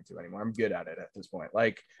not trying to anymore. I'm good at it at this point.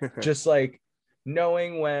 Like just like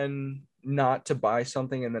knowing when not to buy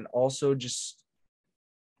something, and then also just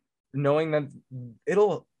knowing that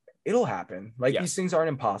it'll happen. Like these things aren't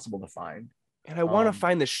impossible to find. And I want to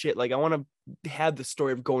find the shit. Like I want to have the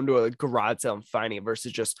story of going to a garage sale and finding it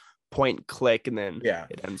versus just point and click and then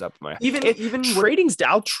it ends up in my even trading's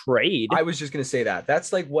I'll trade. I was just gonna say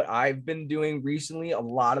that's like what I've been doing recently. A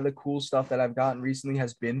lot of the cool stuff that I've gotten recently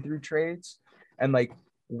has been through trades and like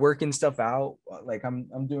working stuff out. Like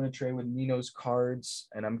I'm doing a trade with Nino's cards,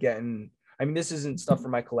 and I'm getting. I mean, this isn't stuff for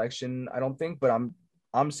my collection, I don't think, but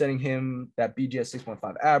I'm sending him that BGS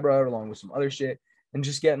 6.5 Abra along with some other shit, and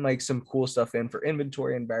just getting like some cool stuff in for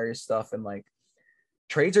inventory and various stuff. And like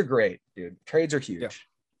trades are great, dude. Trades are huge. Yeah.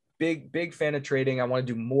 Big fan of trading. I want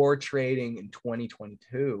to do more trading in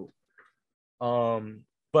 2022.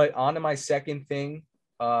 But on to my second thing,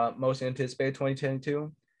 most anticipated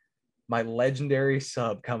 2022, my legendary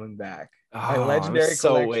sub coming back. My legendary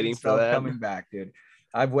collection sub coming back, dude.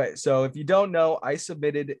 So if you don't know, I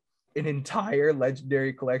submitted an entire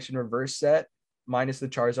legendary collection reverse set minus the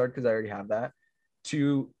Charizard because I already have that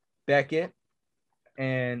to Beckett.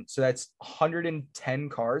 And so that's 110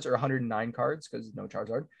 cards or 109 cards because no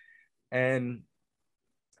Charizard. And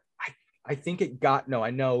I think it got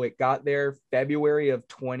there February of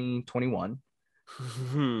 2021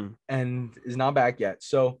 and is not back yet.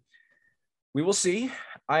 So we will see.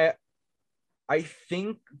 I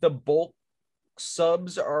think the bulk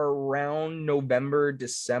subs are around November,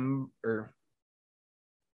 December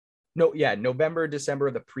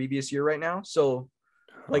of the previous year right now. So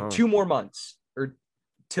like 2 more months or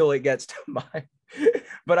till it gets to mine.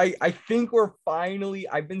 But I think we're finally,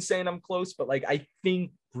 I've been saying I'm close, but like I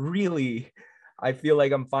think really I feel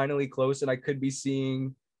like I'm finally close, and I could be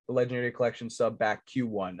seeing the Legendary Collection sub back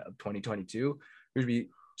Q1 of 2022. It would be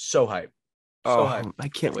so hype. Hype. I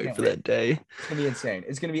can't wait for that day. It's gonna be insane.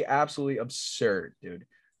 It's gonna be absolutely absurd, dude.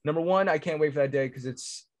 Number one, I can't wait for that day because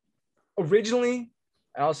it's originally,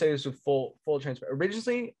 and I'll say this with full transparency.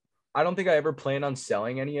 Originally, I don't think I ever planned on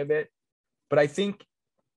selling any of it, but I think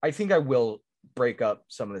I will break up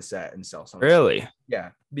some of the set and sell some. Really?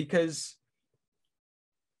 Yeah, because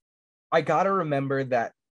I gotta remember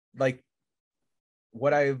that, like,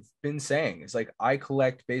 what I've been saying is like I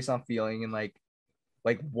collect based on feeling and like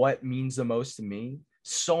what means the most to me.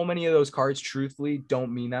 So many of those cards, truthfully,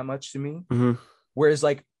 don't mean that much to me. Mm-hmm. Whereas,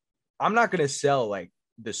 like, I'm not gonna sell like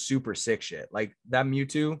the super sick shit, like that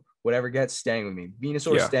Mewtwo. Whatever gets staying with me.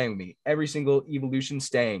 Venusaur staying with me. Every single evolution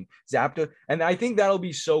staying. Zapdos. And I think that'll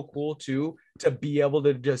be so cool too, to be able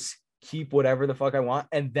to just keep whatever the fuck I want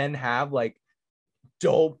and then have like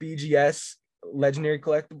dope BGS legendary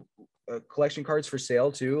collection cards for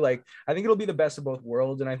sale too. Like I think it'll be the best of both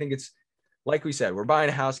worlds. And I think it's like we said, we're buying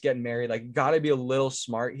a house, getting married. Like gotta be a little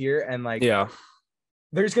smart here. And like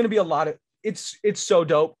there's gonna be a lot of it's so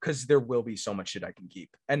dope because there will be so much shit I can keep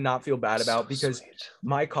and not feel bad about, because sweet.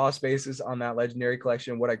 my cost basis on that legendary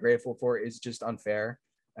collection, what I'm grateful for, is just unfair.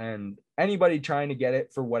 And anybody trying to get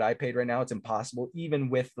it for what I paid right now, it's impossible, even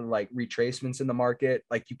with the like retracements in the market.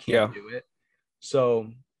 Like you can't do it. So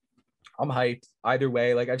I'm hyped either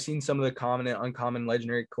way. Like I've seen some of the common and uncommon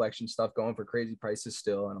legendary collection stuff going for crazy prices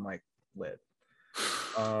still, and I'm like, lit.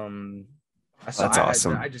 That's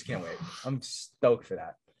awesome. I just can't wait. I'm stoked for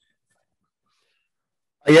that.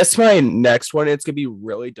 I guess my next one, it's gonna be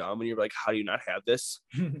really dumb, and you're like, how do you not have this?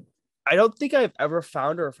 I don't think I've ever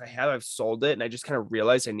found, or if I have, I've sold it, and I just kind of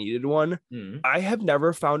realized I needed one. I have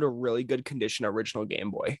never found a really good condition original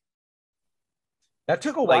Game Boy. That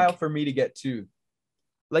took a while for me to get to.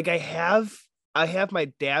 Like I have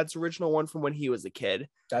my dad's original one from when he was a kid.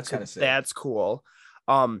 That's kind of sick. That's cool.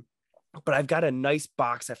 But I've got a nice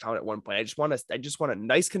box I found at one point. I just want a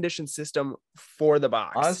nice condition system for the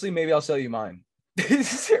box. Honestly, maybe I'll sell you mine.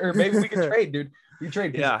 Or maybe we can trade, dude. We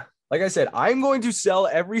trade. Yeah. Like I said, I'm going to sell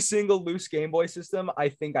every single loose Game Boy system I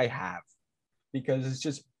think I have, because it's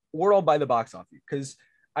just, we're all by the box off you, because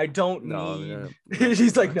I don't need.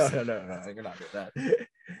 She's like, no, you're not doing that.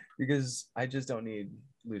 Because I just don't need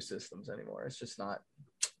loose systems anymore. It's just not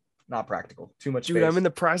practical. Too much space. I'm in the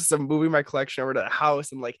process of moving my collection over to the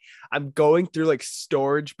house, and like I'm going through like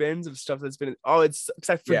storage bins of stuff that's been it's because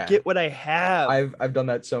I forget what I have. I've done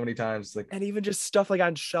that so many times. Like, and even just stuff like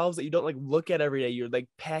on shelves that you don't like look at every day. You're like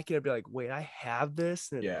packing up, you're like, wait, I have this.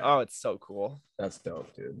 And it's so cool. That's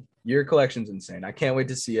dope, dude. Your collection's insane. I can't wait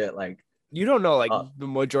to see it. Like, you don't know like the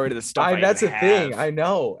majority of the stuff. That's the thing. I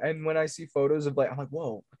know. And when I see photos of like, I'm like,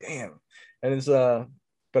 whoa, damn. And it's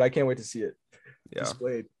but I can't wait to see it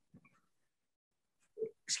displayed.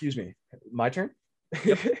 Excuse me. My turn?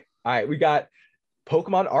 Yep. All right. We got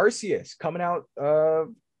Pokemon Arceus coming out,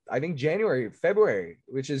 I think February,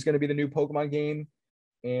 which is going to be the new Pokemon game.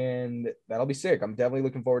 And that'll be sick. I'm definitely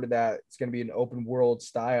looking forward to that. It's going to be an open world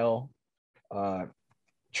style.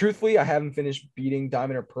 Truthfully, I haven't finished beating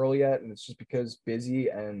Diamond or Pearl yet. And it's just because busy.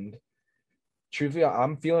 And truthfully,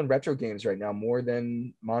 I'm feeling retro games right now more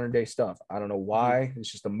than modern day stuff. I don't know why. It's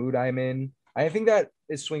just the mood I'm in. I think that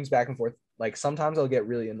it swings back and forth. Like sometimes I'll get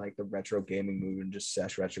really in like the retro gaming mood and just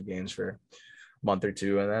sesh retro games for a month or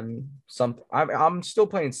two, and then I'm still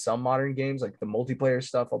playing some modern games, like the multiplayer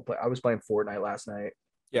stuff. I was playing Fortnite last night.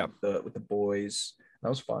 Yeah, with the boys. That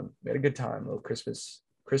was fun. We had a good time. A little Christmas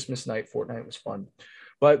night. Fortnite was fun.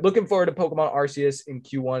 But looking forward to Pokemon Arceus in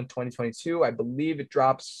Q1 2022. I believe it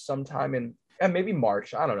drops sometime in maybe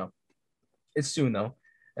March. I don't know. It's soon though,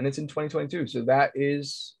 and it's in 2022. So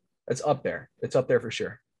it's up there. It's up there for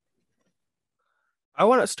sure. I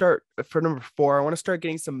want to start for number 4. I want to start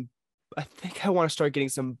getting some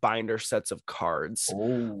binder sets of cards.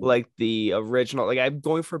 Like the original. Like I'm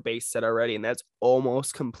going for base set already, and that's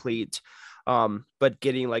almost complete. But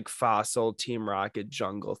getting like Fossil, Team Rocket,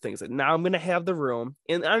 Jungle, things like now I'm gonna have the room,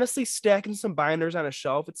 and honestly stacking some binders on a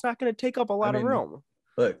shelf, it's not gonna take up a lot of room.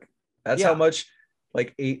 Look, that's how much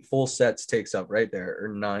like 8 full sets takes up right there, or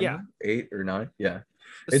 9, 8 or 9. Yeah.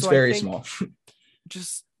 It's very small.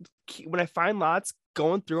 Just when I find lots,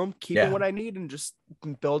 going through them, keeping what I need, and just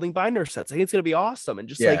building binder sets. I think it's gonna be awesome. And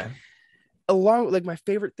just like along like my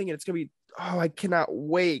favorite thing, and it's gonna be I cannot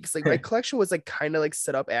wait, because like my collection was like kind of like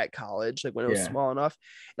set up at college, like when it was small enough,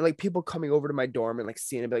 and like people coming over to my dorm and like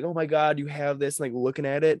seeing it, be like, oh my god, you have this, and like looking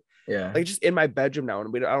at it, like just in my bedroom now,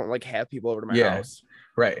 and I don't like have people over to my house.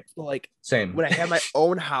 Right. So like same. When I have my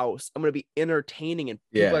own house, I'm gonna be entertaining, and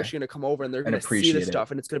people are actually gonna come over and they're gonna see this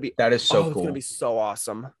stuff, and it's gonna be that is so cool. It's gonna be so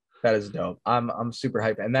awesome. That is dope. I'm super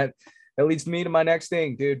hyped, and that leads me to my next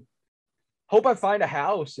thing, dude. Hope I find a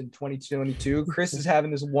house in 2022. Chris is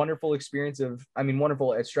having this wonderful experience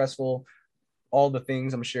wonderful, it's stressful, all the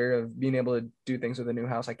things I'm sure of being able to do things with a new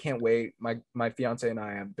house. I can't wait. My fiance and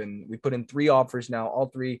I we put in 3 offers now. All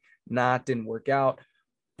 3 didn't work out.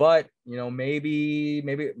 But maybe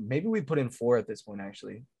we put in 4 at this point.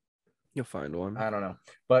 Actually, you'll find one. I don't know,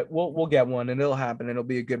 but we'll get one, and it'll happen. It'll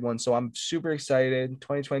be a good one. So I'm super excited.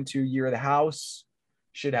 2022 year of the house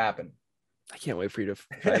should happen. I can't wait for you to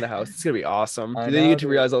find a house. It's gonna be awesome. Then you get to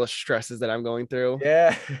realize all the stresses that I'm going through.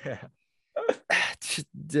 Yeah.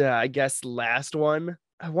 I guess last one.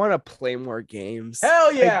 I want to play more games.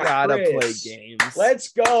 Hell yeah. I gotta play games.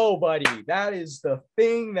 Let's go, buddy. That is the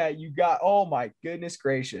thing that you got. Oh my goodness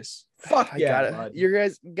gracious. Fuck yeah. You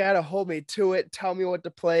guys gotta hold me to it. Tell me what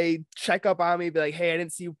to play. Check up on me. Be like, hey, I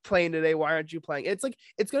didn't see you playing today. Why aren't you playing? It's like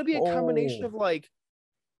it's gonna be a combination of like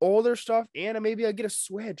older stuff, and maybe I get a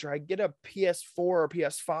Switch, or I get a PS4 or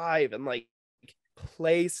PS5 and like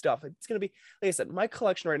play stuff. It's gonna be, like I said, my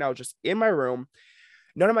collection right now is just in my room.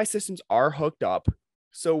 None of my systems are hooked up.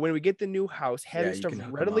 So when we get the new house, having you stuff can hook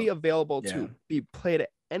 'em readily up. available Yeah. to be played at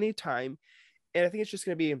any time. And I think it's just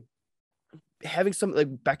going to be having some like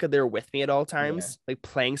Becca there with me at all times, like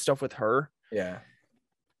playing stuff with her. Yeah.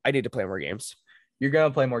 I need to play more games. You're going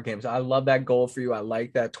to play more games. I love that goal for you. I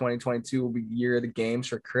like that 2022 will be year of the games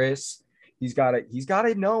for Chris. He's got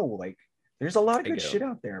to know, like, there's a lot of good shit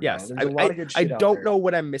out there, bro. Yes. There's a lot of good shit I out don't there. know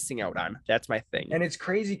what I'm missing out on. That's my thing. And it's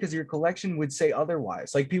crazy because your collection would say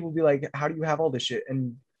otherwise. Like, people be like, how do you have all this shit?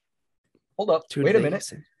 And hold up, wait a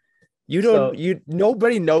minute. You don't,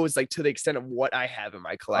 nobody knows like to the extent of what I have in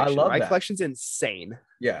my collection. My collection's insane.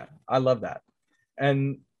 Yeah, I love that.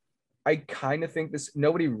 And I kind of think this,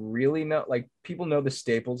 nobody really know, like people know the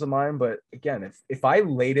staples of mine, but again, if I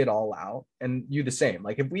laid it all out, and you the same,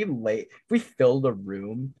 like if we filled a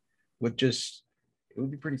room with just, it would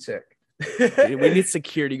be pretty sick. We need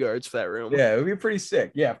security guards for that room. Yeah, it would be pretty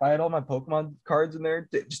sick. Yeah, if I had all my Pokemon cards in there,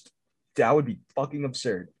 that would be fucking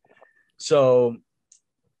absurd. So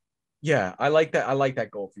yeah, I like that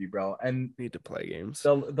goal for you, bro. And need to play games.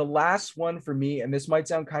 The last one for me, and this might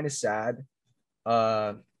sound kind of sad,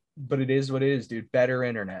 but it is what it is, dude. Better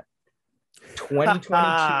internet. 2022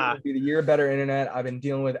 will be the year of better internet. I've been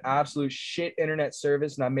dealing with absolute shit internet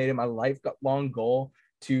service, and I made it my lifelong goal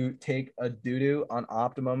to take a doo-doo on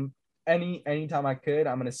Optimum anytime I could.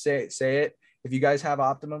 I'm gonna say it. If you guys have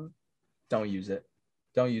Optimum, don't use it.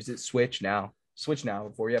 Don't use it. Switch now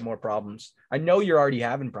before you have more problems. I know you're already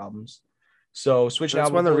having problems, so switch now.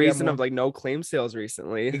 That's one of the reasons of like no claim sales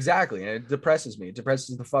recently. Exactly, and it depresses me. It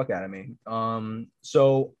depresses the fuck out of me.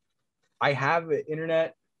 So I have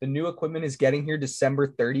internet. The new equipment is getting here December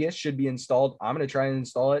 30th. Should be installed. I'm gonna try and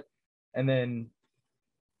install it, and then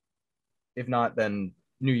if not, then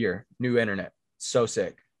new year, new internet. So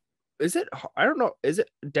sick. Is it? I don't know. Is it?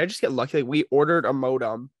 Did I just get lucky? Like we ordered a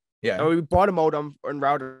modem. Yeah. And we bought a modem and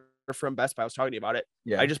router from Best Buy. I was talking to you about it.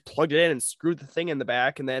 Yeah. I just plugged it in and screwed the thing in the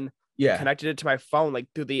back, and then connected it to my phone like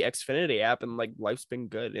through the Xfinity app, and like life's been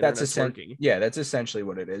good. That's working. Yeah, that's essentially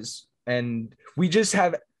what it is. And we just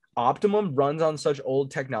have Optimum runs on such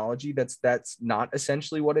old technology that's not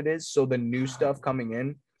essentially what it is. So the new stuff coming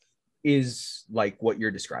in is like what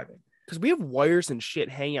you're describing. Because we have wires and shit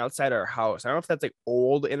hanging outside our house. I don't know if that's like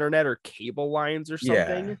old internet or cable lines or something.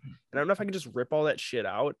 Yeah. And I don't know if I can just rip all that shit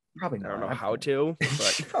out. Probably not. I don't know how to.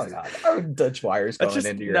 But probably not. I would Dutch wires going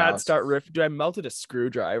into your house. Start ripping. Dude, I melted a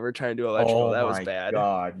screwdriver trying to do electrical. That was bad.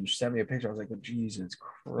 God, you sent me a picture. I was like, oh, Jesus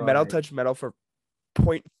Christ. Metal touched metal for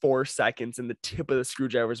 0.4 seconds, and the tip of the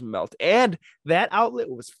screwdriver's melt. And that outlet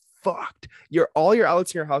was fucked. All your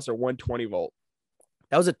outlets in your house are 120 volt.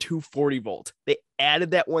 That was a 240 volt. They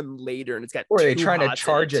added that one later, and it's got. Or are they trying to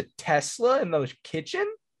charge a Tesla in the kitchen?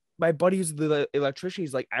 My buddy who's the electrician,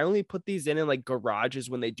 he's like, I only put these in like garages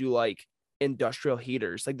when they do like industrial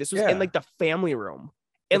heaters. Like this was in like the family room,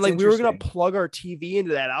 and like we were gonna plug our TV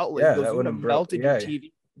into that outlet. Yeah, that would have melted your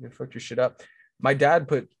TV. You fucked your shit up. My dad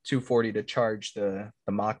put 240 to charge the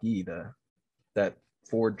Mach-E, that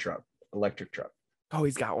Ford truck, electric truck. Oh,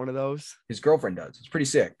 he's got one of those. His girlfriend does. It's pretty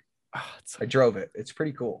sick. Oh, I drove it. It's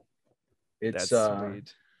pretty cool. It's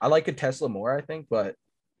sweet. I like a Tesla more, I think, but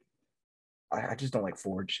I just don't like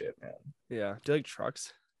Ford shit, man. Yeah. Do you like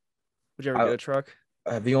trucks? Would you ever get a truck?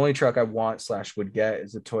 The only truck I want / would get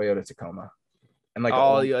is a Toyota Tacoma. And like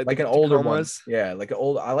an older one. Yeah, like an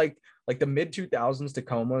old. I like the mid 2000s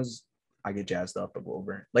Tacomas. I get jazzed up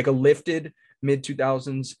over. Like a lifted mid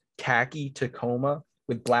 2000s khaki Tacoma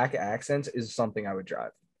with black accents is something I would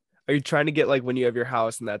drive. Are you trying to get like when you have your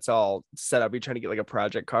house and that's all set up, you're trying to get like a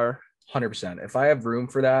project car? 100%. If I have room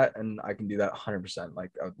for that and I can do that 100%,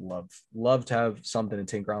 like I would love to have something to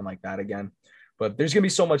tinker on like that again. But there's going to be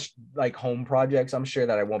so much like home projects. I'm sure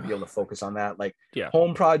that I won't be able to focus on that. Like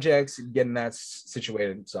home projects, getting that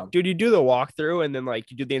situated. So dude, you do the walkthrough and then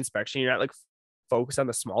like you do the inspection. You're not like focused on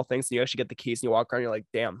the small things. And you actually get the keys and you walk around. You're like,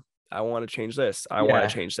 damn, I want to change this. I want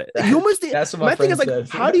to change that. You almost that's what my thing is like, says.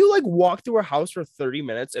 How do you like walk through a house for 30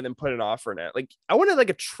 minutes and then put an offer in it? Like I wanted like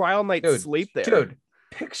a trial night sleep there. Dude,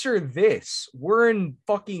 picture this. We're in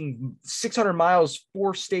fucking 600 miles,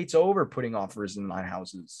 4 states over putting offers in my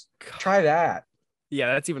houses. God. Try that.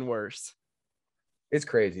 Yeah, that's even worse. It's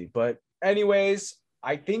crazy. But anyways,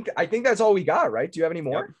 I think that's all we got, right? Do you have any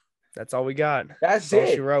more? Yep. That's all we got. That's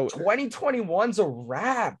it. 2021's a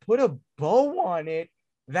wrap. Put a bow on it.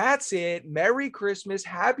 That's it. Merry Christmas.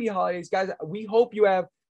 Happy holidays, guys. We hope you have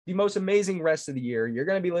the most amazing rest of the year. You're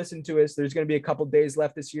going to be listening to us. There's going to be a couple days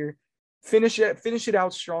left this year. Finish it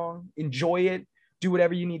out strong. Enjoy it. Do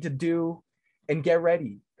whatever you need to do and get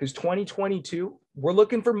ready because 2022, we're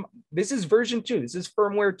looking for, this is version 2. This is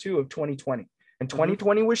firmware 2 of 2020. And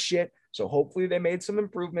 2020 was shit. So hopefully they made some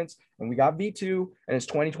improvements and we got V2 and it's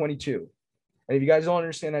 2022. And if you guys don't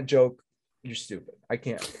understand that joke, you're stupid. I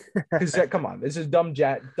can't. Because come on, this is dumb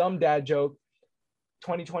dad joke.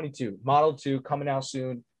 2022 Model 2 coming out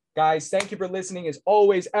soon. Guys, thank you for listening. As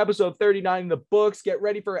always, episode 39 in the books. Get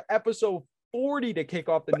ready for episode 40 to kick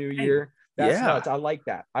off the new year. That's nuts. I like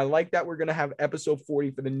that. I like that we're going to have episode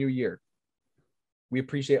 40 for the new year. We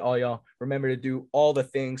appreciate all y'all. Remember to do all the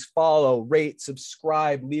things. Follow, rate,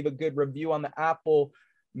 subscribe, leave a good review on the Apple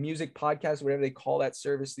Music podcast, whatever they call that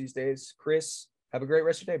service these days. Chris, have a great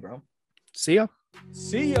rest of your day, bro. See ya.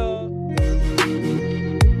 See ya.